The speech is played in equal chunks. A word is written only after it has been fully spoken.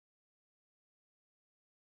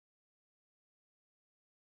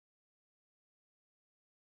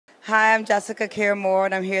Hi, I'm Jessica Care-Moore,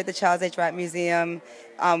 and I'm here at the Charles H. Wright Museum.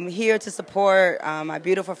 I'm here to support my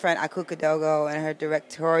beautiful friend Akuka Dogo and her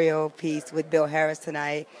directorial piece with Bill Harris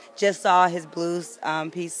tonight. Just saw his blues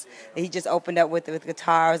piece that he just opened up with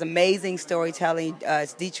guitars. Amazing storytelling.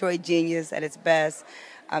 It's Detroit genius at its best.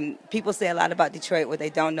 People say a lot about Detroit. What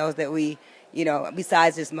they don't know is that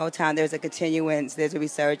besides just Motown, there's a continuance, there's a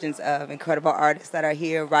resurgence of incredible artists that are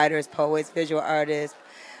here, writers, poets, visual artists,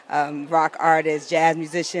 rock artists, jazz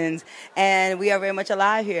musicians, and we are very much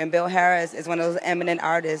alive here. And Bill Harris is one of those eminent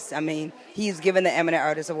artists. I mean, he's given the Eminent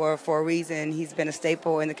Artist Award for a reason. He's been a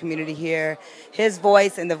staple in the community here. His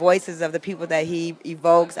voice and the voices of the people that he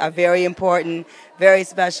evokes are very important, very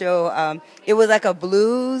special. It was like a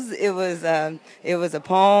blues. It was a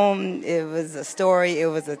poem. It was a story. It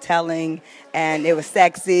was a telling, and it was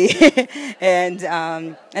sexy, and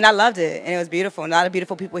I loved it, and it was beautiful. And a lot of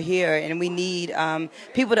beautiful people here, and we need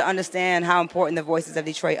people to understand how important the voices of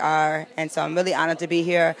Detroit are. And so I'm really honored to be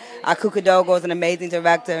here. Akuka Dogo is an amazing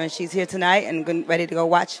director, and she's here tonight and ready to go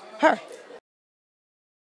watch her.